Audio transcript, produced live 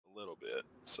it.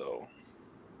 So.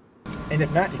 And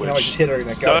if not, you can always just hit her in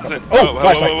the gut. Doesn't. Oh,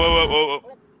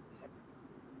 whoa.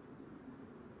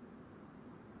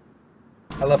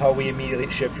 I love how we immediately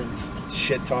shift from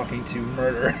shit talking to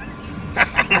murder.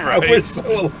 Right. We're so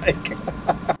alike.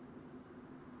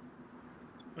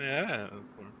 Yeah,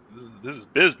 this is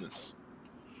business.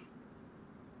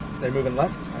 They're moving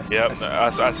left. I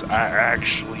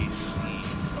actually see.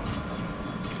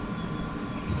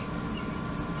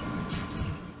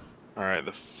 All right,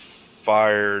 the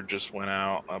fire just went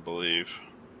out. I believe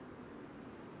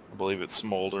it's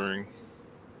smoldering.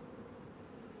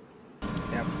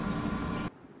 Yep.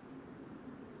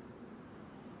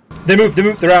 They moved.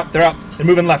 They're out. They're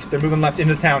moving left. They're moving left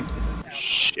into town.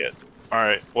 Shit. All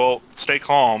right. Well, stay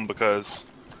calm because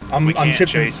we I'm can't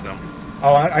chase them.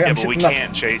 Oh, I'm but we left.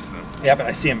 can't chase them. Yeah, but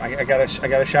I see him. I got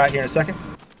a shot here in a second.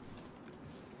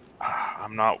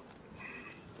 I'm not.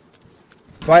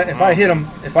 If I hit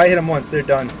him once, they're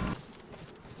done.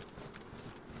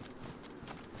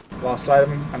 Lost sight of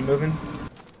him. I'm moving.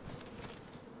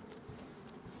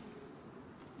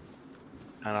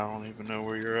 And I don't even know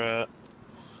where you're at.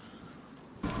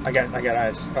 I got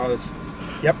eyes. Oh, it's.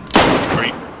 Yep.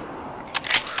 Great.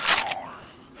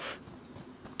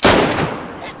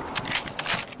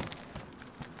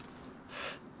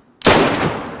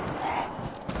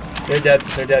 They're dead.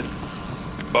 They're dead.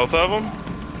 Both of them?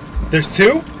 There's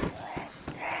two?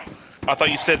 I thought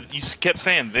you kept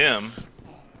saying them.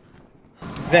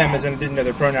 Them, as in didn't know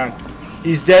their pronoun.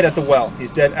 He's dead at the well.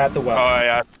 He's dead at the well. Oh,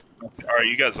 yeah. Alright,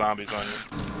 you got zombies on you.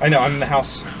 I know, I'm in the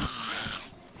house.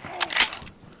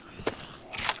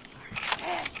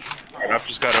 Alright, I've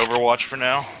just got Overwatch for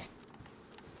now.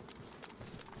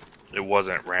 It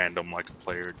wasn't random like a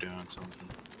player doing something.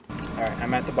 Alright,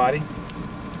 I'm at the body.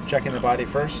 Checking the body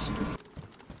first.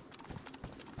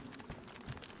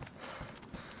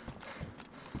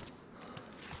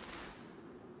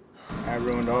 I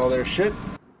ruined all their shit.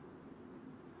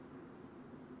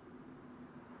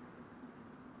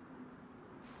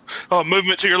 Oh,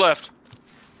 movement to your left.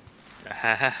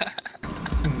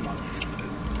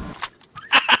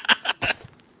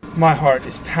 My heart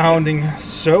is pounding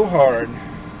so hard.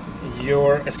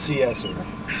 You're a CSer.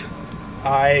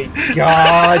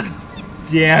 God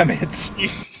damn it.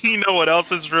 You know what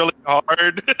else is really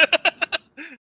hard?